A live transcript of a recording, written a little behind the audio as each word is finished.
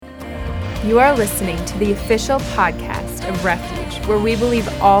You are listening to the official podcast of Refuge, where we believe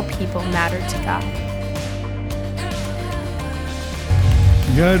all people matter to God.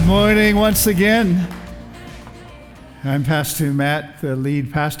 Good morning once again. I'm Pastor Matt, the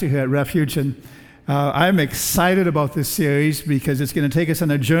lead pastor here at Refuge, and I'm excited about this series because it's going to take us on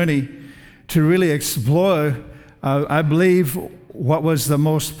a journey to really explore, I believe, what was the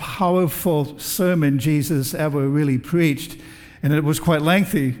most powerful sermon Jesus ever really preached, and it was quite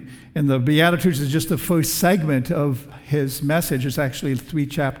lengthy. And the Beatitudes is just the first segment of his message. It's actually 3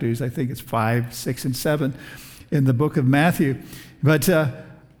 chapters. I think it's 5, 6, and 7 in the book of Matthew. But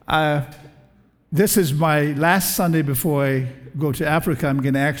this is my last Sunday before I go to Africa. I'm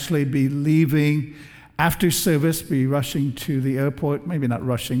going to actually be leaving after service, be rushing to the airport. Maybe not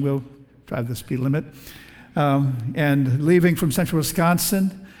rushing. We'll drive the speed limit. And leaving from central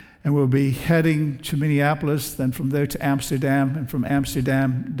Wisconsin. And we'll be heading to Minneapolis, then from there to Amsterdam, and from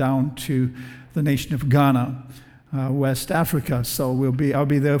Amsterdam down to the nation of Ghana, West Africa. So I'll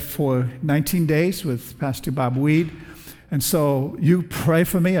be there for 19 days with Pastor Bob Weed. And so you pray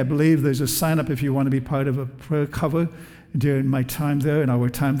for me. I believe there's a sign up if you want to be part of a prayer cover during my time there and our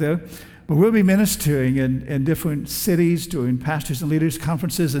time there. But we'll be ministering in different cities, doing pastors and leaders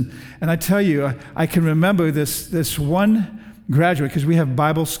conferences. And I tell you, I can remember this one graduate, because we have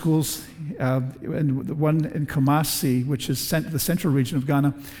Bible schools, and the one in Kumasi, which is the central region of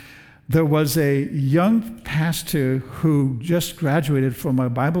Ghana. There was a young pastor who just graduated from a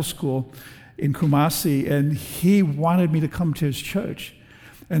Bible school in Kumasi, and he wanted me to come to his church.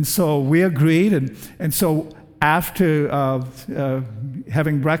 And so we agreed, and so after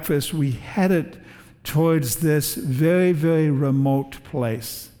having breakfast, we headed towards this very, very remote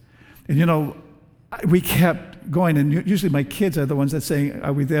place. And you know, we kept going, and usually my kids are the ones that saying,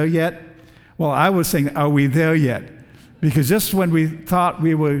 "Are we there yet?" Well, I was saying, "Are we there yet?" Because just when we thought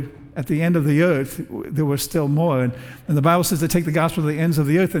we were at the end of the earth, there was still more. And the Bible says to take the gospel to the ends of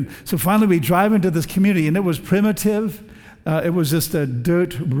the earth. And so finally we drive into this community, and it was primitive. It was just a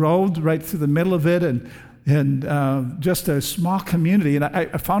dirt road right through the middle of it, and just a small community. And I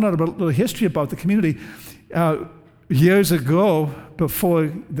found out a little history about the community. Years ago, before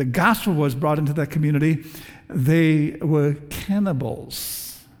the gospel was brought into that community, they were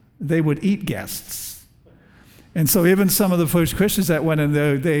cannibals. They would eat guests. And so even some of the first Christians that went in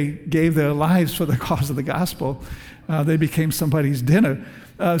there, they gave their lives for the cause of the gospel. They became somebody's dinner.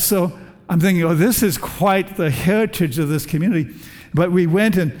 So I'm thinking, this is quite the heritage of this community. But we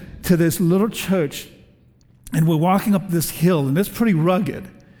went into this little church, and we're walking up this hill, and it's pretty rugged.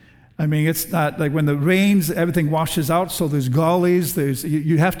 I mean, it's not like when the rains, everything washes out, so there's gullies,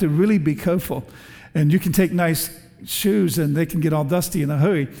 you have to really be careful. And you can take nice shoes, and they can get all dusty in a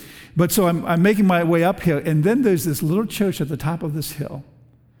hurry. But so I'm making my way up here, and then there's this little church at the top of this hill.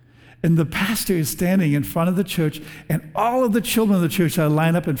 And the pastor is standing in front of the church, and all of the children of the church are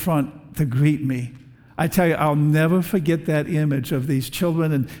lined up in front to greet me. I tell you, I'll never forget that image of these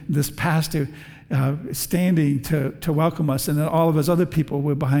children and this pastor standing to welcome us, and then all of us other people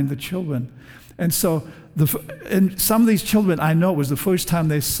were behind the children. And so, and some of these children, I know it was the first time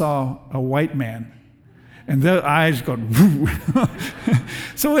they saw a white man, and their eyes got woo.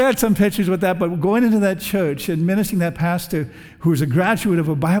 So we had some pictures with that, but going into that church and ministering that pastor who was a graduate of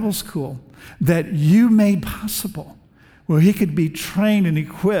a Bible school that you made possible, where he could be trained and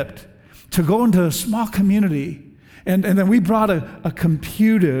equipped to go into a small community. And then we brought a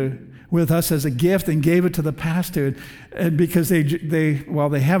computer with us as a gift and gave it to the pastor, and because they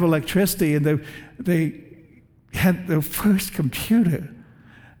have electricity, and they had their first computer,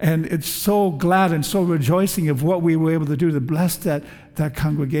 and it's so glad and so rejoicing of what we were able to do to bless that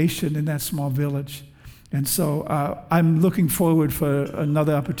congregation in that small village. And so I'm looking forward for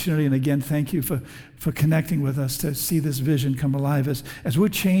another opportunity, and again, thank you for connecting with us to see this vision come alive as we're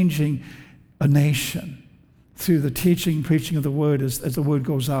changing a nation. Through the teaching, preaching of the word, as the word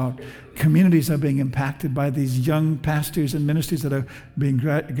goes out, communities are being impacted by these young pastors and ministers that are being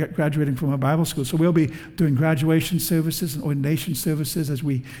graduating from our Bible school. So we'll be doing graduation services and ordination services as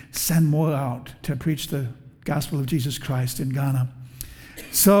we send more out to preach the gospel of Jesus Christ in Ghana.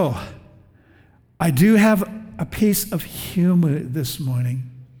 So I do have a piece of humor this morning,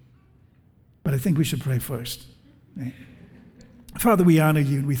 but I think we should pray first. Father, we honor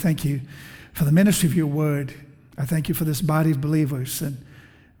you and we thank you for the ministry of your word. I thank you for this body of believers, and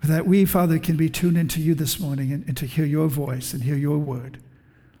that we, Father, can be tuned into you this morning and to hear your voice and hear your word.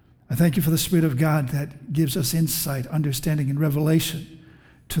 I thank you for the Spirit of God that gives us insight, understanding, and revelation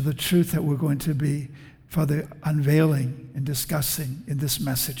to the truth that we're going to be, Father, unveiling and discussing in this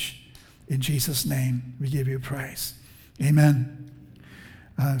message. In Jesus' name, we give you praise. Amen.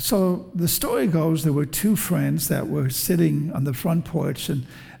 So the story goes, there were two friends that were sitting on the front porch, and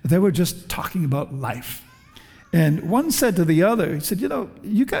they were just talking about life. And one said to the other, he said,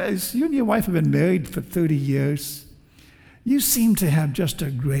 you guys, you and your wife have been married for 30 years. You seem to have just a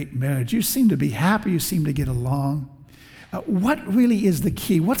great marriage. You seem to be happy. You seem to get along. What really is the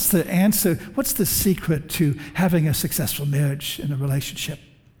key? What's the answer? What's the secret to having a successful marriage and a relationship?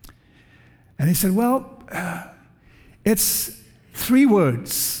 And he said, well, it's 3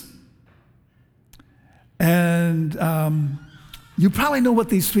 words. And you probably know what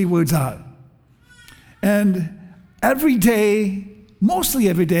these 3 words are. And every day, mostly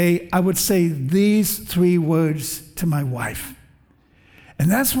every day, I would say these 3 words to my wife. And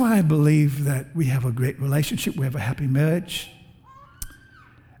that's why I believe that we have a great relationship, we have a happy marriage.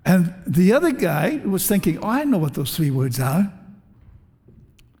 And the other guy was thinking, I know what those 3 words are.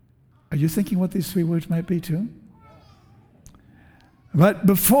 Are you thinking what these 3 words might be too? But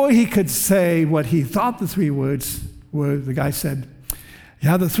before he could say what he thought the 3 words were, the guy said,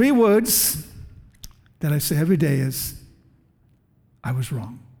 the 3 words that I say every day is, I was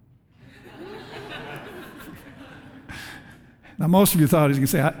wrong. Now, most of you thought he was going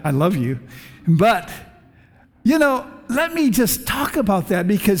to say, I love you. But, let me just talk about that,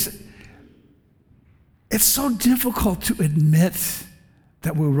 because it's so difficult to admit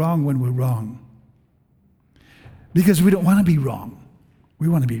that we're wrong when we're wrong. Because we don't want to be wrong. We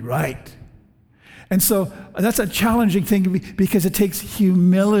want to be right. And so that's a challenging thing, because it takes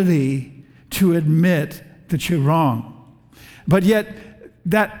humility to admit that you're wrong. But yet,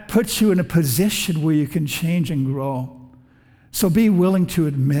 that puts you in a position where you can change and grow. So be willing to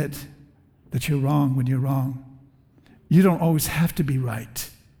admit that you're wrong when you're wrong. You don't always have to be right.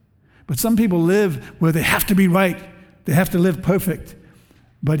 But some people live where they have to be right. They have to live perfect.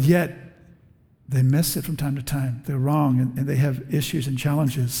 But yet, they miss it from time to time. They're wrong, and they have issues and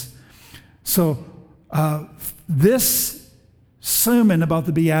challenges. So this sermon about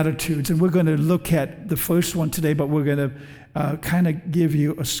the Beatitudes, and we're going to look at the first one today, but we're going to kind of give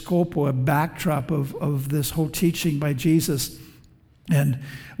you a scope or a backdrop of this whole teaching by Jesus. And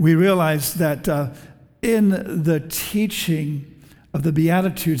we realize that in the teaching of the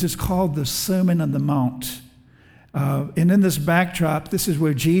Beatitudes, it's called the Sermon on the Mount. And in this backdrop, this is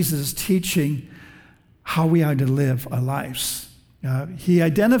where Jesus is teaching how we are to live our lives. He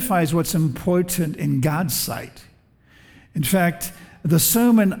identifies what's important in God's sight. In fact, the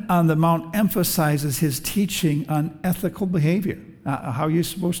Sermon on the Mount emphasizes his teaching on ethical behavior, how you're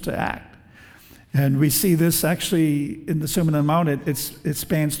supposed to act. And we see this actually in the Sermon on the Mount. It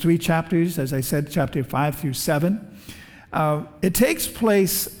spans 3 chapters, as I said, chapter 5 through 7. It takes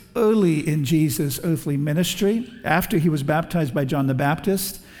place early in Jesus' earthly ministry, after he was baptized by John the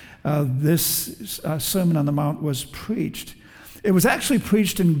Baptist. This Sermon on the Mount was preached. It was actually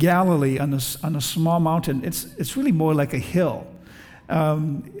preached in Galilee on a small mountain. It's really more like a hill.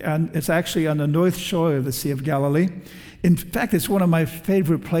 And it's actually on the north shore of the Sea of Galilee. In fact, it's one of my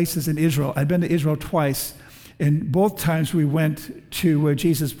favorite places in Israel. I've been to Israel twice, and both times we went to where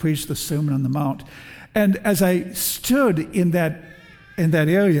Jesus preached the Sermon on the Mount. And as I stood in that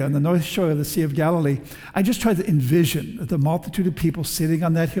area, on the north shore of the Sea of Galilee, I just tried to envision the multitude of people sitting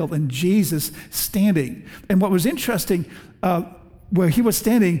on that hill and Jesus standing. And what was interesting, where he was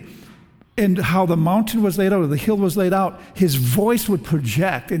standing and how the mountain was laid out, or the hill was laid out, his voice would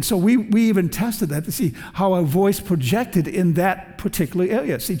project. And so we even tested that to see how our voice projected in that particular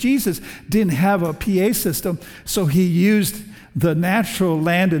area. See, Jesus didn't have a PA system, so he used the natural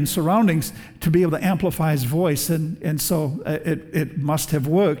land and surroundings to be able to amplify his voice, and so it must have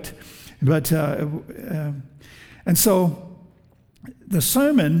worked. But and so the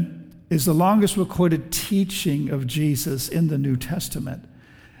sermon is the longest recorded teaching of Jesus in the New Testament.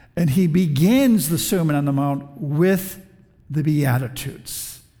 And he begins the Sermon on the Mount with the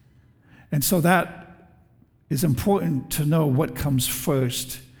Beatitudes. And so that is important to know what comes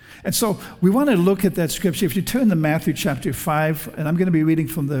first. And so we want to look at that scripture. If you turn to Matthew chapter 5, and I'm going to be reading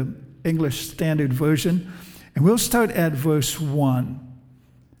from the English Standard Version, and we'll start at verse 1.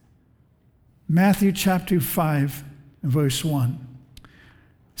 Matthew chapter 5, verse 1.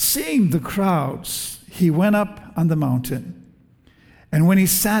 Seeing the crowds, he went up on the mountain. And when he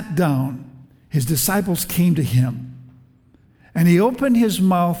sat down, his disciples came to him. And he opened his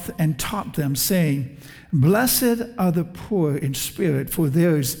mouth and taught them, saying, Blessed are the poor in spirit, for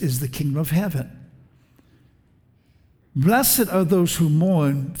theirs is the kingdom of heaven. Blessed are those who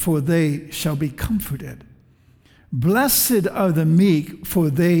mourn, for they shall be comforted. Blessed are the meek, for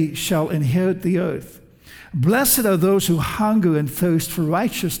they shall inherit the earth. Blessed are those who hunger and thirst for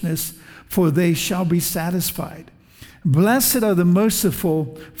righteousness, for they shall be satisfied. Blessed are the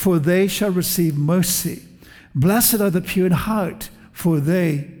merciful, for they shall receive mercy. Blessed are the pure in heart, for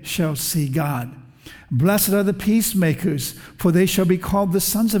they shall see God. Blessed are the peacemakers, for they shall be called the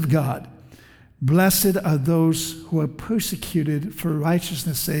sons of God. Blessed are those who are persecuted for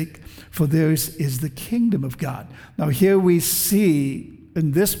righteousness' sake, for theirs is the kingdom of God. Now here we see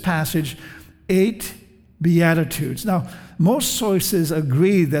in this passage 8 Beatitudes. Now, most sources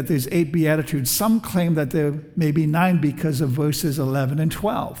agree that there's 8 Beatitudes. Some claim that there may be 9 because of verses 11 and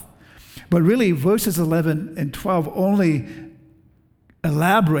 12. But really, verses 11 and 12 only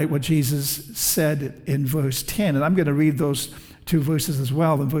elaborate what Jesus said in verse 10. And I'm going to read those 2 verses as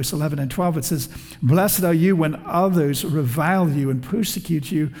well. In verse 11 and 12, it says, "Blessed are you when others revile you and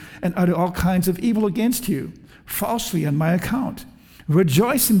persecute you and utter all kinds of evil against you, falsely on my account.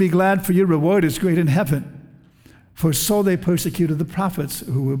 Rejoice and be glad, for your reward is great in heaven. For so they persecuted the prophets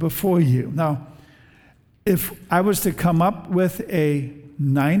who were before you." Now, if I was to come up with a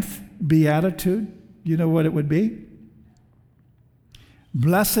 9th beatitude, you know what it would be?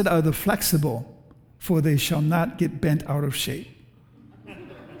 Blessed are the flexible, for they shall not get bent out of shape.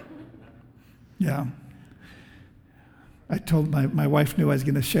 Yeah. I told my wife knew I was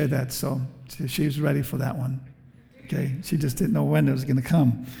going to share that, so she was ready for that one. Okay, she just didn't know when it was going to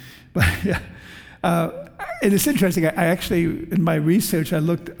come. But yeah, and it's interesting. I actually, in my research, I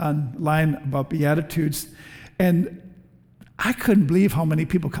looked online about Beatitudes, and I couldn't believe how many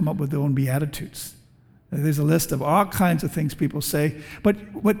people come up with their own Beatitudes. There's a list of all kinds of things people say. But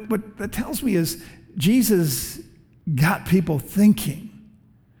what that tells me is Jesus got people thinking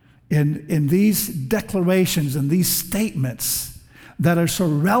in these declarations and these statements that are so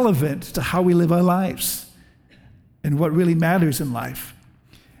relevant to how we live our lives and what really matters in life.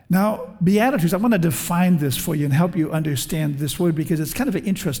 Now, Beatitudes, I want to define this for you and help you understand this word because it's kind of an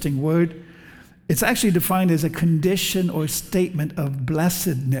interesting word. It's actually defined as a condition or statement of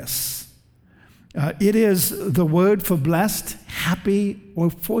blessedness. It is the word for blessed, happy, or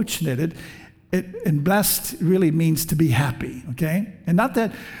fortunate. And blessed really means to be happy, okay? And not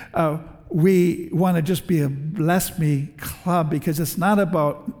that we want to just be a bless me club, because it's not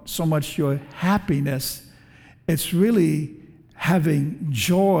about so much your happiness. It's really having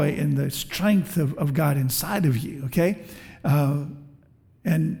joy in the strength of God inside of you, okay?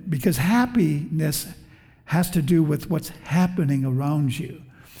 And because happiness has to do with what's happening around you.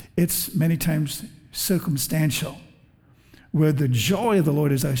 It's many times circumstantial. Where the joy of the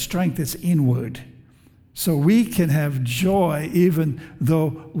Lord is our strength, it's inward. So we can have joy even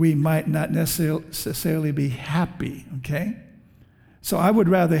though we might not necessarily be happy, okay? So I would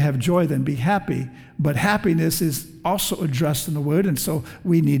rather have joy than be happy, but happiness is also addressed in the Word, and so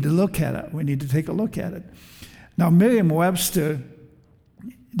we need to look at it. We need to take a look at it. Now, Merriam-Webster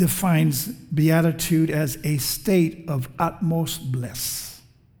defines beatitude as a state of utmost bliss.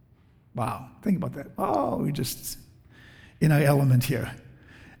 Wow, think about that. Oh, we just in our element here.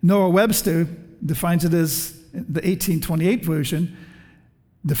 Noah Webster defines it as, the 1828 version,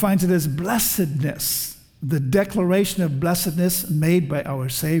 defines it as blessedness, the declaration of blessedness made by our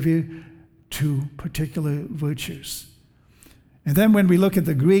Savior to particular virtues. And then when we look at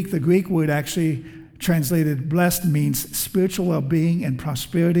the Greek word actually translated blessed means spiritual well-being and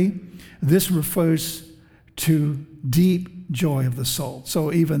prosperity. This refers to deep joy of the soul.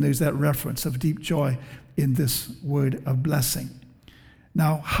 So even there's that reference of deep joy in this word of blessing.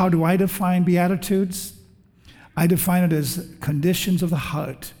 Now, how do I define Beatitudes? I define it as conditions of the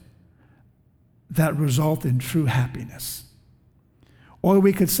heart that result in true happiness. Or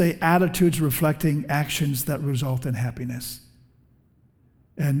we could say attitudes reflecting actions that result in happiness.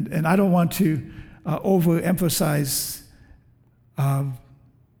 And I don't want to overemphasize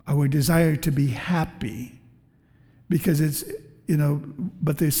our desire to be happy, because it's,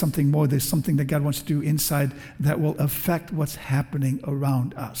 but there's something more. There's something that God wants to do inside that will affect what's happening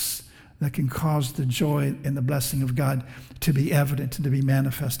around us, that can cause the joy and the blessing of God to be evident and to be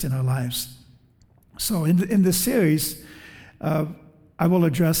manifest in our lives. So in this series, I will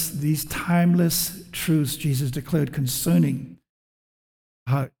address these timeless truths Jesus declared concerning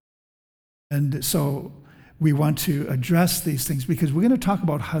heart. And so we want to address these things because we're going to talk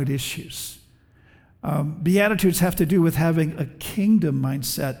about heart issues. Beatitudes have to do with having a kingdom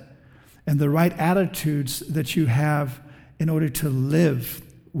mindset and the right attitudes that you have in order to live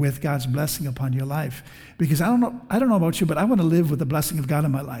with God's blessing upon your life. Because I don't know about you, but I want to live with the blessing of God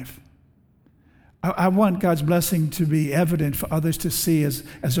in my life. I want God's blessing to be evident for others to see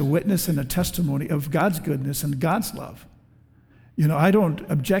as a witness and a testimony of God's goodness and God's love. I don't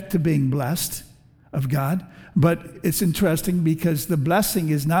object to being blessed of God, but it's interesting because the blessing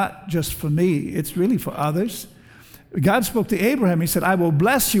is not just for me, it's really for others. God spoke to Abraham. He said, I will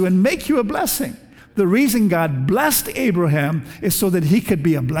bless you and make you a blessing. The reason God blessed Abraham is so that he could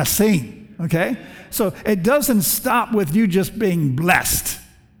be a blessing, okay? So it doesn't stop with you just being blessed,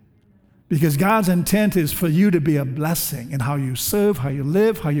 because God's intent is for you to be a blessing in how you serve, how you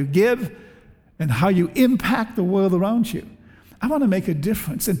live, how you give, and how you impact the world around you. I want to make a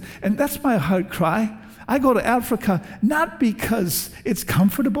difference, and that's my heart cry. I go to Africa not because it's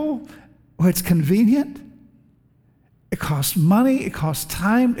comfortable or it's convenient. It costs money, it costs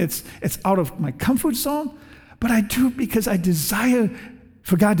time, it's out of my comfort zone, but I do it because I desire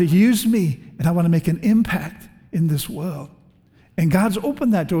for God to use me, and I want to make an impact in this world. And God's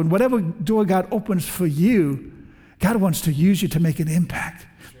opened that door, and whatever door God opens for you, God wants to use you to make an impact,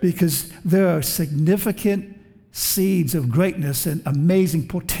 because there are significant seeds of greatness and amazing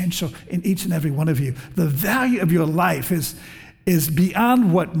potential in each and every one of you. The value of your life is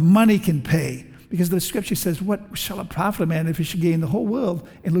beyond what money can pay. Because the scripture says, what shall it profit a man if he should gain the whole world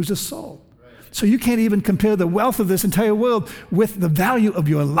and lose his soul? Right. So you can't even compare the wealth of this entire world with the value of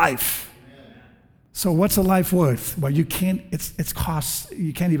your life. Amen. So what's a life worth? Well, you can't, it's costs,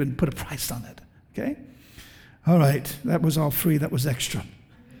 you can't even put a price on it, okay? All right, that was all free, that was extra.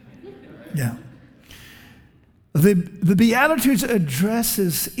 Yeah. The Beatitudes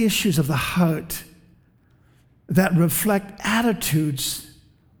addresses issues of the heart that reflect attitudes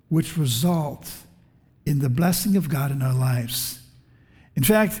which result in the blessing of God in our lives. In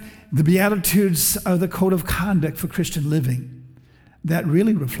fact, the Beatitudes are the code of conduct for Christian living that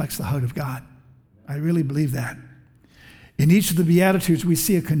really reflects the heart of God. I really believe that. In each of the Beatitudes, we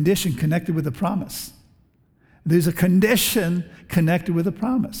see a condition connected with a promise. There's a condition connected with a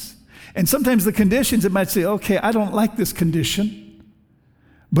promise. And sometimes the conditions, it might say, okay, I don't like this condition,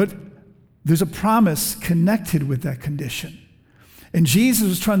 but there's a promise connected with that condition. And Jesus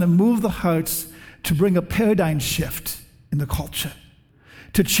was trying to move the hearts to bring a paradigm shift in the culture,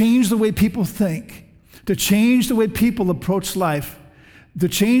 to change the way people think, to change the way people approach life, to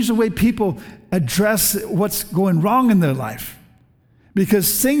change the way people address what's going wrong in their life.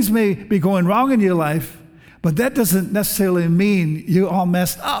 Because things may be going wrong in your life, but that doesn't necessarily mean you're all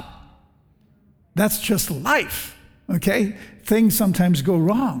messed up. That's just life, okay? Things sometimes go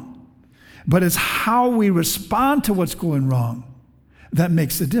wrong. But it's how we respond to what's going wrong that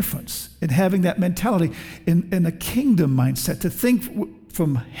makes a difference in having that mentality, in a kingdom mindset, to think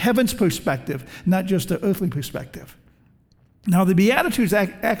from heaven's perspective, not just an earthly perspective. Now, the Beatitudes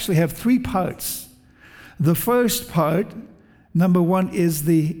actually have three parts. The first part, number one, is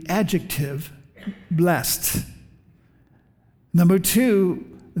the adjective blessed. Number two,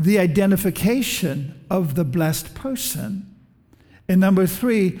 the identification of the blessed person. And number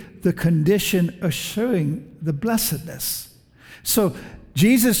three, the condition assuring the blessedness. So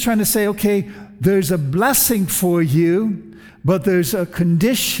Jesus is trying to say, okay, there's a blessing for you, but there's a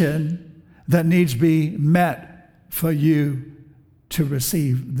condition that needs to be met for you to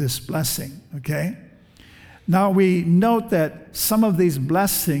receive this blessing, okay? Now we note that some of these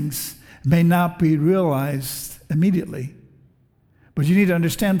blessings may not be realized immediately. But you need to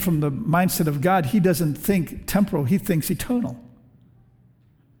understand, from the mindset of God, he doesn't think temporal, he thinks eternal.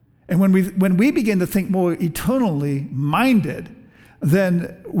 And when we begin to think more eternally minded,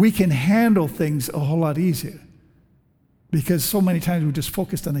 then we can handle things a whole lot easier. Because so many times we're just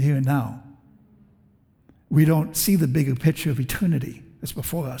focused on the here and now. We don't see the bigger picture of eternity that's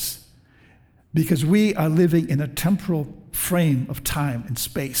before us. Because we are living in a temporal frame of time and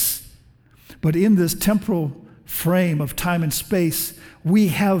space. But in this temporal frame of time and space, we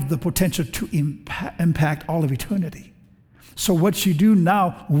have the potential to impact all of eternity. So what you do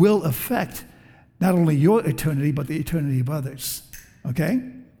now will affect not only your eternity, but the eternity of others. Okay?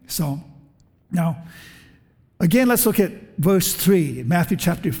 So, now, again, let's look at verse 3, Matthew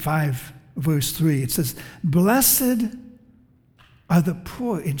chapter 5, verse 3. It says, "Blessed are the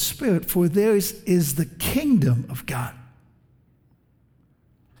poor in spirit, for theirs is the kingdom of God."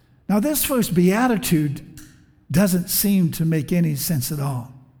 Now, this first beatitude doesn't seem to make any sense at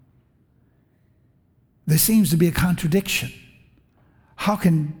all. There seems to be a contradiction. How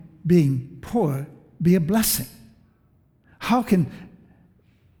can being poor be a blessing? How can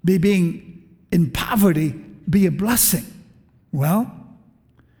being in poverty be a blessing? Well,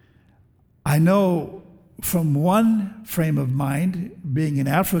 I know from one frame of mind, being in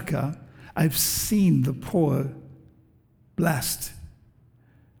Africa, I've seen the poor blessed.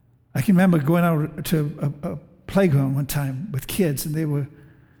 I can remember going out to a playground one time with kids, and they were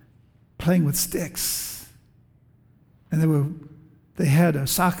playing with sticks. And they had a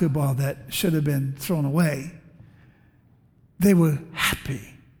soccer ball that should have been thrown away. They were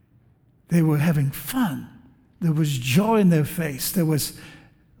happy. They were having fun. There was joy in their face. There was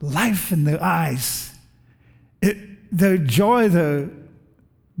life in their eyes. Their joy, their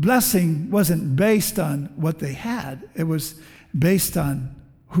blessing wasn't based on what they had. It was based on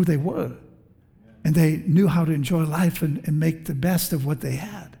who they were. And they knew how to enjoy life and make the best of what they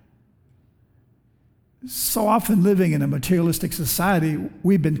had. So often living in a materialistic society,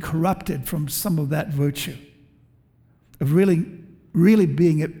 we've been corrupted from some of that virtue of really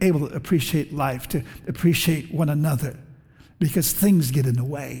being able to appreciate life, to appreciate one another, because things get in the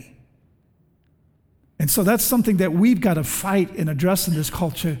way. And so that's something that we've got to fight and address in this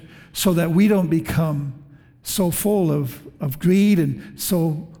culture so that we don't become so full of greed and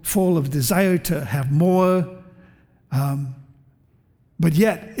so full of desire to have more. But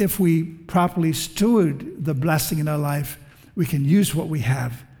yet, if we properly steward the blessing in our life, we can use what we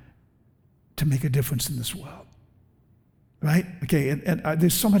have to make a difference in this world. Right? Okay, and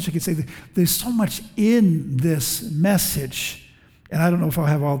there's so much I could say. There's so much in this message, and I don't know if I'll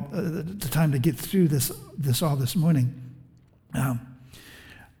have all the time to get through this all this morning.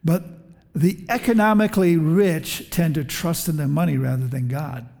 But the economically rich tend to trust in their money rather than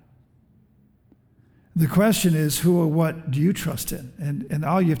God. The question is, who or what do you trust in? And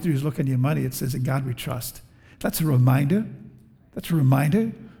all you have to do is look at your money. It says, in God we trust. That's a reminder. That's a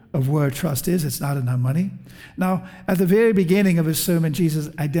reminder of where our trust is. It's not in our money. Now, at the very beginning of his sermon, Jesus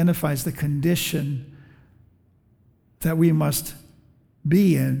identifies the condition that we must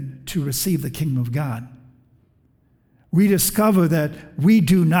be in to receive the kingdom of God. We discover that we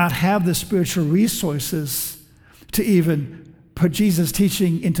do not have the spiritual resources to even put Jesus'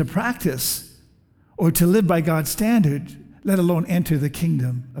 teaching into practice or to live by God's standard, let alone enter the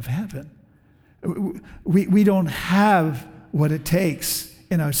kingdom of heaven. We don't have what it takes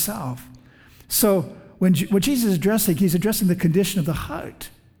in ourselves. So what Jesus is addressing, he's addressing the condition of the heart.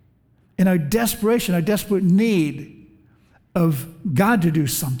 In our desperation, our desperate need of God to do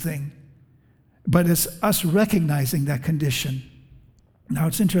something, but it's us recognizing that condition. Now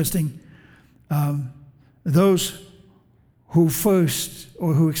it's interesting, those who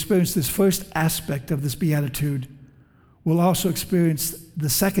experience this first aspect of this beatitude will also experience the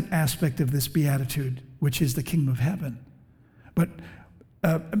second aspect of this beatitude, which is the kingdom of heaven. But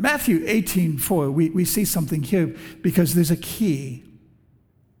Matthew 18:4, we see something here because there's a key.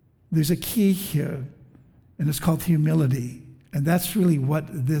 There's a key here, and it's called humility. And that's really what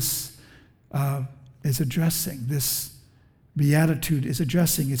this is addressing. This beatitude is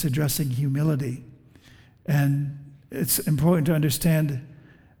addressing. It's addressing humility. And it's important to understand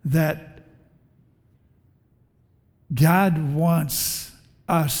that God wants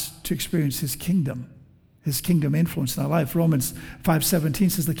us to experience his kingdom influence in our life. Romans 5:17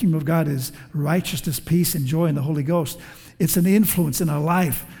 says the kingdom of God is righteousness, peace, and joy in the Holy Ghost. It's an influence in our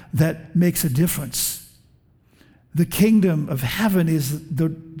life that makes a difference. The kingdom of heaven is the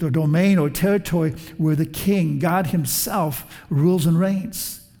domain or territory where the king, God himself, rules and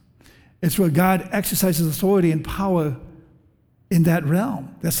reigns. It's where God exercises authority and power in that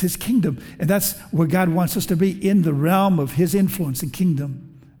realm. That's his kingdom. And that's where God wants us to be, in the realm of his influence and kingdom.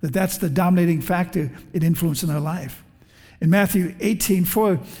 That's the dominating factor in influence in our life. In Matthew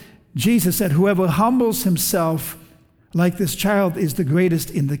 18:4, Jesus said, whoever humbles himself like this child is the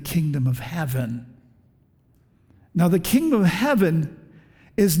greatest in the kingdom of heaven. Now, the kingdom of heaven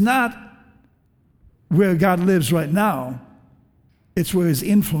is not where God lives right now. It's where his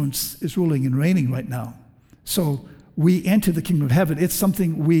influence is ruling and reigning right now. So we enter the kingdom of heaven. It's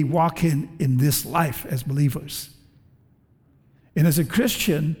something we walk in this life as believers. And as a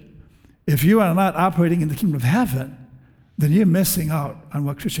Christian, if you are not operating in the kingdom of heaven, then you're missing out on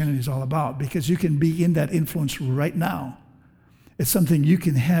what Christianity is all about, because you can be in that influence right now. It's something you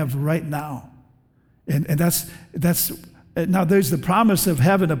can have right now. And that's now there's the promise of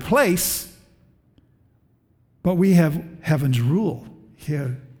having a place, but we have heaven's rule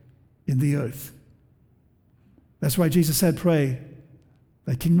here in the earth. That's why Jesus said, pray,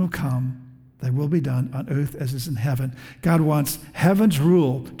 thy kingdom come, thy will be done on earth as is in heaven. God wants heaven's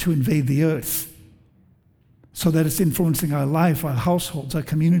rule to invade the earth so that it's influencing our life, our households, our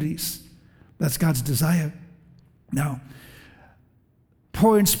communities. That's God's desire. Now,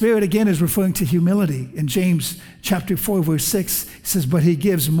 poor in spirit, again, is referring to humility. In James chapter 4, verse 6, it says, but he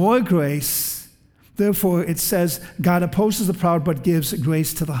gives more grace. Therefore, it says, God opposes the proud, but gives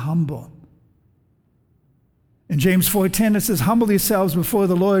grace to the humble. In James 4:10, it says, humble yourselves before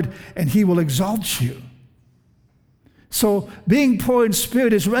the Lord, and he will exalt you. So being poor in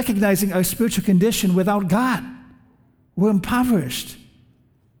spirit is recognizing our spiritual condition without God. We're impoverished.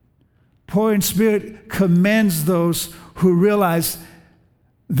 Poor in spirit commends those who realize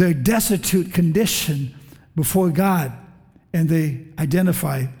their destitute condition before God, and they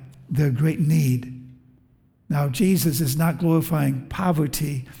identify their great need. Now, Jesus is not glorifying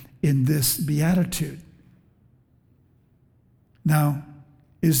poverty in this beatitude. Now,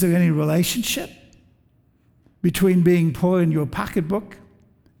 is there any relationship between being poor in your pocketbook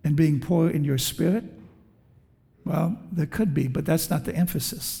and being poor in your spirit? Well, there could be, but that's not the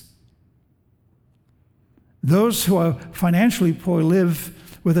emphasis. Those who are financially poor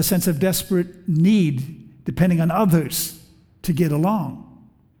live with a sense of desperate need, depending on others to get along.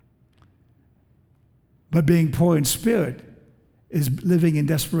 But being poor in spirit is living in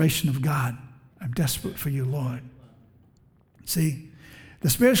desperation of God. I'm desperate for you, Lord. See, the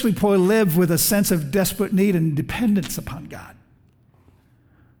spiritually poor live with a sense of desperate need and dependence upon God.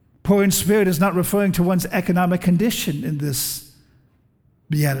 Poor in spirit is not referring to one's economic condition in this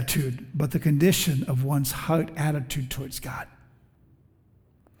beatitude, but the condition of one's heart attitude towards God.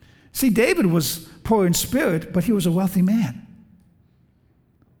 See, David was poor in spirit, but he was a wealthy man.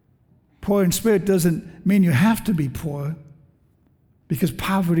 Poor in spirit doesn't mean you have to be poor, because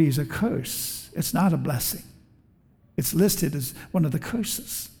poverty is a curse. It's not a blessing. It's listed as one of the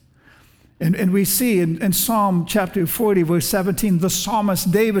curses. And we see in Psalm chapter 40, verse 17, the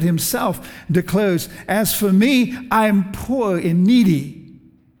psalmist David himself declares, "As for me, I am poor and needy,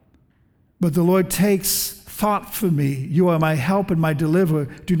 but the Lord takes thought for me. You are my help and my deliverer.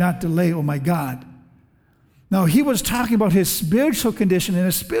 Do not delay, O my God." Now, he was talking about his spiritual condition and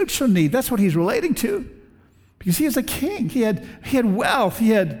his spiritual need. That's what he's relating to, because he is a king. He had wealth.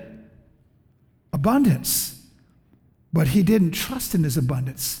 He had abundance, but he didn't trust in his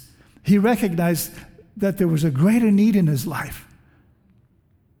abundance. He recognized that there was a greater need in his life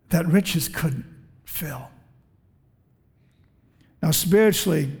that riches couldn't fill. Now,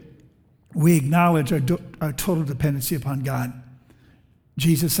 spiritually, we acknowledge our total dependency upon God.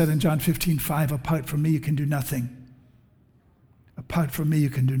 Jesus said in John 15:5, "Apart from me, you can do nothing. Apart from me, you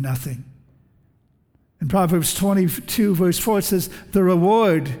can do nothing." In Proverbs 22, verse 4, it says, "The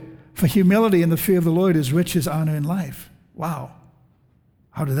reward for humility and the fear of the Lord is riches, honor, and life." Wow.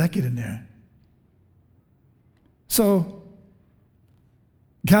 How did that get in there? So,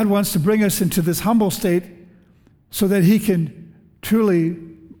 God wants to bring us into this humble state so that he can truly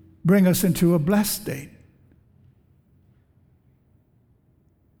bring us into a blessed state.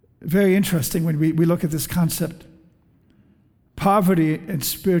 Very interesting when we look at this concept. Poverty and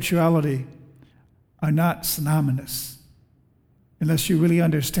spirituality are not synonymous unless you really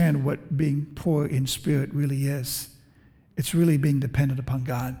understand what being poor in spirit really is. It's really being dependent upon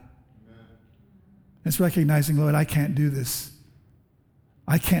God. Amen. It's recognizing, Lord, I can't do this.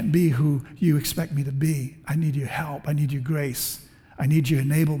 I can't be who you expect me to be. I need your help. I need your grace. I need your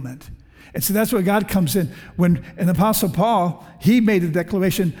enablement. And so that's where God comes in. When an Apostle Paul, he made the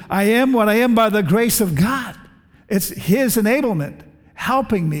declaration, "I am what I am by the grace of God." It's his enablement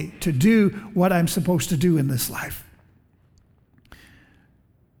helping me to do what I'm supposed to do in this life.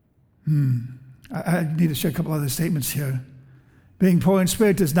 I need to share a couple other statements here. Being poor in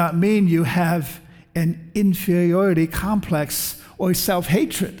spirit does not mean you have an inferiority complex or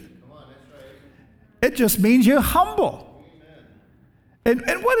self-hatred. It just means you're humble. And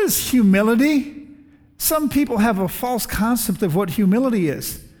what is humility? Some people have a false concept of what humility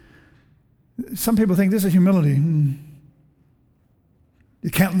is. Some people think this is humility. You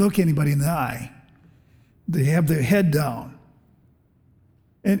can't look anybody in the eye. They have their head down.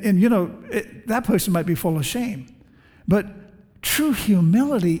 And you know, that person might be full of shame. But true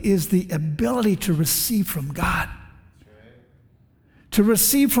humility is the ability to receive from God. To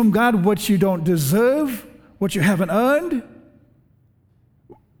receive from God what you don't deserve, what you haven't earned.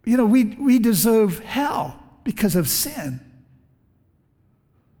 You know, we deserve hell because of sin.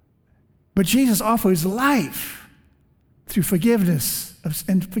 But Jesus offers life through forgiveness of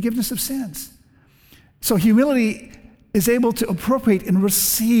sins. So humility is able to appropriate and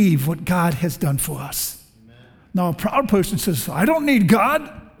receive what God has done for us. Amen. Now, a proud person says, "I don't need God."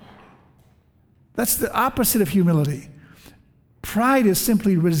 That's the opposite of humility. Pride is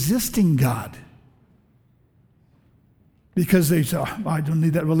simply resisting God. Because they say, "Oh, I don't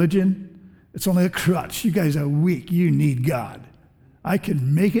need that religion. It's only a crutch. You guys are weak. You need God. I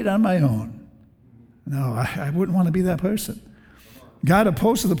can make it on my own." No, I wouldn't want to be that person. God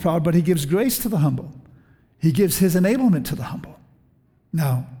opposes the proud, but he gives grace to the humble. He gives his enablement to the humble.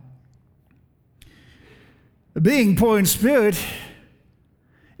 Now, being poor in spirit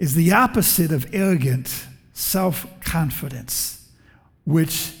is the opposite of arrogant self-confidence,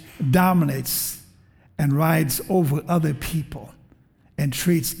 which dominates and rides over other people and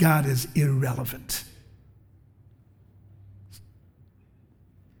treats God as irrelevant.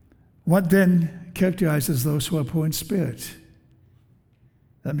 What then characterizes those who are poor in spirit?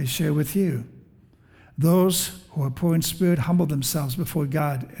 Let me share with you. Those who are poor in spirit humble themselves before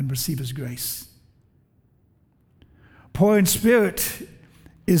God and receive His grace. Poor in spirit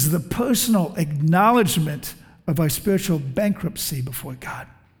is the personal acknowledgement of our spiritual bankruptcy before God.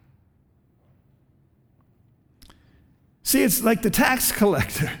 See, it's like the tax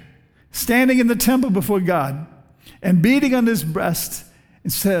collector standing in the temple before God and beating on his breast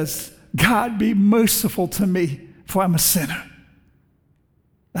and says, God, be merciful to me, for I'm a sinner.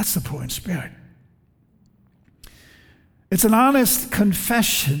 That's the poor in spirit. It's an honest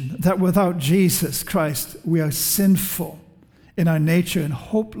confession that without Jesus Christ, we are sinful in our nature and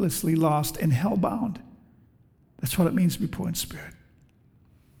hopelessly lost and hellbound. That's what it means to be poor in spirit.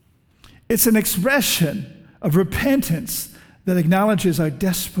 It's an expression of repentance that acknowledges our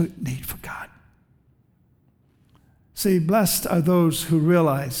desperate need for God. See, blessed are those who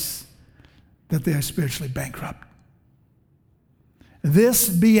realize that they are spiritually bankrupt. This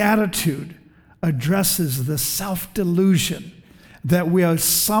beatitude addresses the self-delusion that we are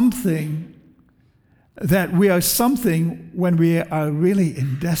something when we are really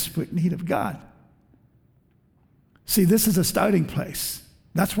in desperate need of God. See, this is a starting place.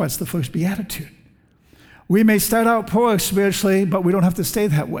 That's why it's the first beatitude. We may start out poor spiritually, but we don't have to stay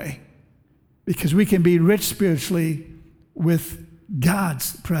that way, because we can be rich spiritually with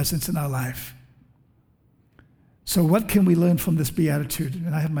God's presence in our life. So what can we learn from this beatitude?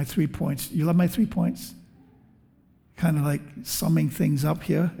 And I have my 3 points. You love my 3 points? Kind of like summing things up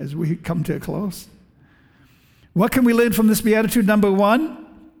here as we come to a close. What can we learn from this beatitude? Number 1,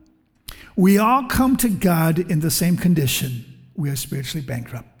 we all come to God in the same condition. We are spiritually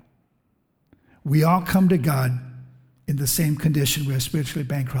bankrupt. We all come to God in the same condition. We are spiritually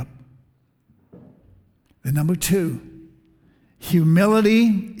bankrupt. And number 2,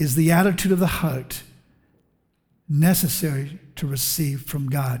 humility is the attitude of the heart necessary to receive from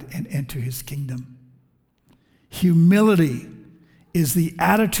God and enter His kingdom. Humility is the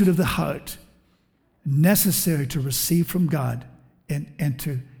attitude of the heart necessary to receive from God and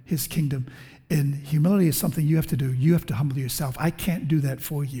enter His kingdom. And humility is something you have to do. You have to humble yourself. I can't do that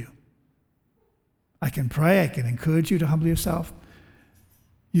for you. I can pray, I can encourage you to humble yourself.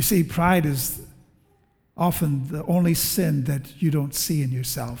 You see, pride is often the only sin that you don't see in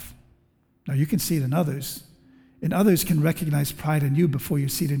yourself. Now, you can see it in others, and others can recognize pride in you before you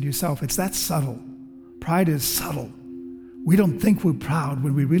see it in yourself. It's that subtle. Pride is subtle. We don't think we're proud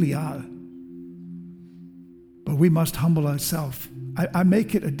when we really are. But we must humble ourselves. I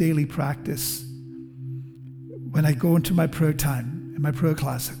make it a daily practice when I go into my prayer time, in my prayer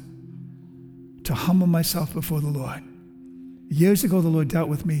closet, to humble myself before the Lord. Years ago, the Lord dealt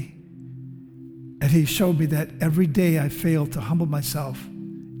with me, and He showed me that every day I fail to humble myself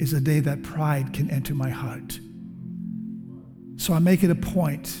is a day that pride can enter my heart. So I make it a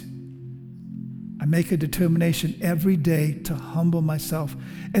point. I make a determination every day to humble myself.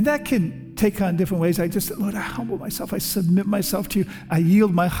 And that can take on different ways. Lord, I humble myself. I submit myself to you. I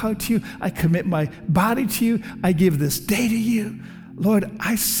yield my heart to you. I commit my body to you. I give this day to you. Lord,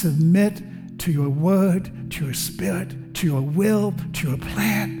 I submit to your word, to your spirit, to your will, to your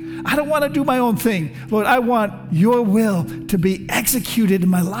plan. I don't want to do my own thing. Lord, I want your will to be executed in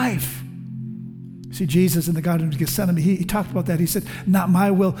my life. See, Jesus in the Garden of Gethsemane, he talked about that. He said, not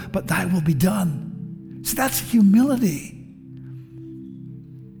my will, but thy will be done. See, that's humility.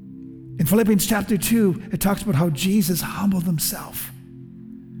 In Philippians chapter 2, it talks about how Jesus humbled himself.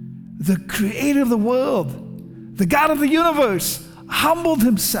 The creator of the world, the God of the universe, humbled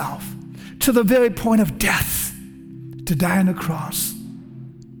himself to the very point of death, to die on a cross.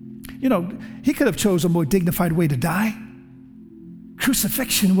 You know, he could have chosen a more dignified way to die.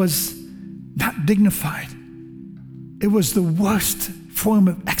 Crucifixion was not dignified. It was the worst form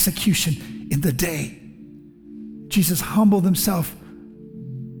of execution in the day. Jesus humbled himself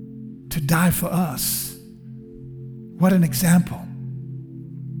to die for us. What an example.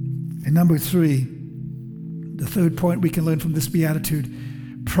 And number 3, the third point we can learn from this beatitude,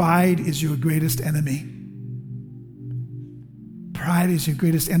 pride is your greatest enemy. Pride is your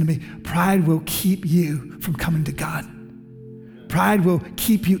greatest enemy. Pride will keep you from coming to God. Pride will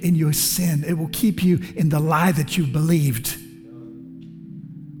keep you in your sin. It will keep you in the lie that you believed.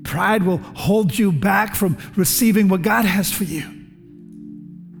 Pride will hold you back from receiving what God has for you.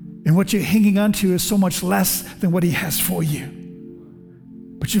 And what you're hanging on to is so much less than what He has for you.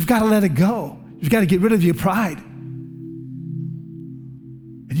 But you've got to let it go. You've got to get rid of your pride.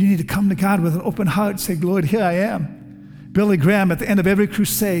 And you need to come to God with an open heart and say, Lord, here I am. Billy Graham, at the end of every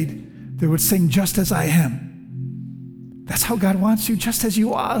crusade, they would sing, just as I am. That's how God wants you, just as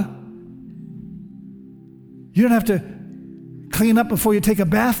you are. You don't have to clean up before you take a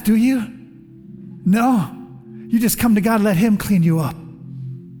bath, do you? No. You just come to God and let Him clean you up.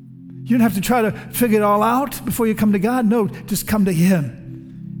 You don't have to try to figure it all out before you come to God. No, just come to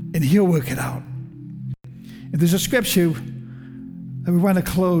Him and He'll work it out. And there's a scripture that we want to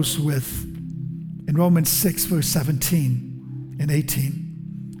close with in Romans 6, verse 17 and 18.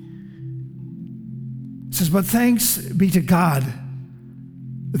 It says, but thanks be to God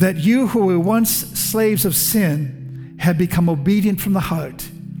that you who were once slaves of sin have become obedient from the heart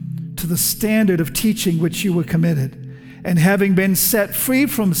to the standard of teaching which you were committed, and having been set free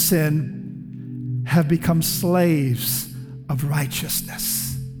from sin, have become slaves of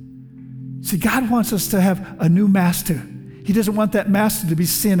righteousness. See, God wants us to have a new master. He doesn't want that master to be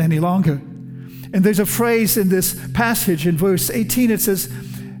sin any longer. And there's a phrase in this passage in verse 18, it says,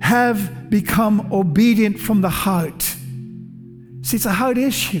 have become obedient from the heart. See, it's a heart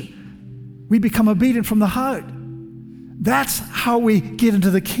issue. We become obedient from the heart. That's how we get into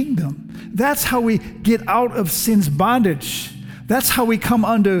the kingdom. That's how we get out of sin's bondage. That's how we come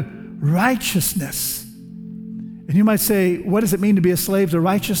under righteousness. And you might say, what does it mean to be a slave to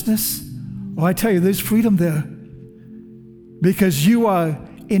righteousness? Well, I tell you, there's freedom there. Because you are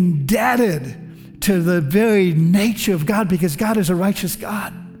indebted to the very nature of God, because God is a righteous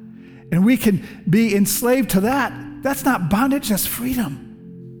God. And we can be enslaved to that. That's not bondage, that's freedom.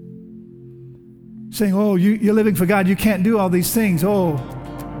 Saying, oh, you're living for God, you can't do all these things. Oh,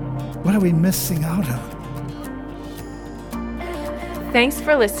 what are we missing out on? Thanks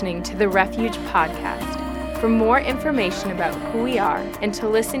for listening to the Refuge Podcast. For more information about who we are and to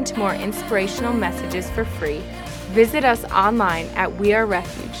listen to more inspirational messages for free, visit us online at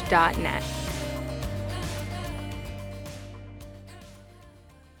wearerefuge.net.